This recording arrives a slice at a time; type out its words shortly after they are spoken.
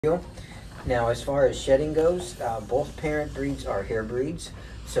Now, as far as shedding goes, both parent breeds are hair breeds,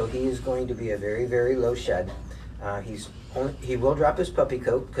 so he is going to be a very, very low shed. He will drop his puppy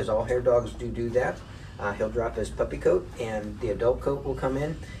coat because all hair dogs do that. He'll drop his puppy coat, and the adult coat will come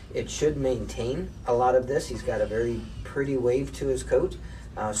in. It should maintain a lot of this. He's got a very pretty wave to his coat,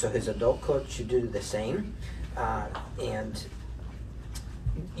 so his adult coat should do the same. And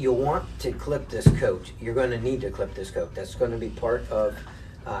you'll want to clip this coat. You're going to need to clip this coat. That's going to be part of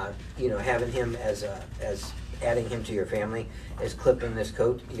having him as adding him to your family is clipping this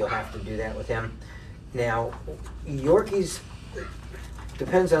coat. You'll have to do that with him. Now, Yorkies,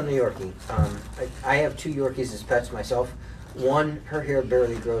 depends on the Yorkie. I have 2 Yorkies as pets myself. One, her hair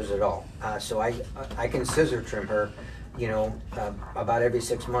barely grows at all, so I can scissor trim her, about every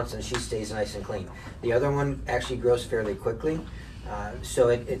 6 months, and she stays nice and clean. The other one actually grows fairly quickly, so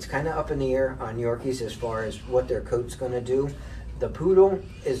it's kind of up in the air on Yorkies as far as what their coat's going to do. The poodle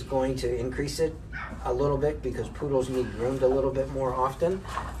is going to increase it a little bit because poodles need groomed a little bit more often.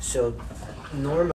 So normally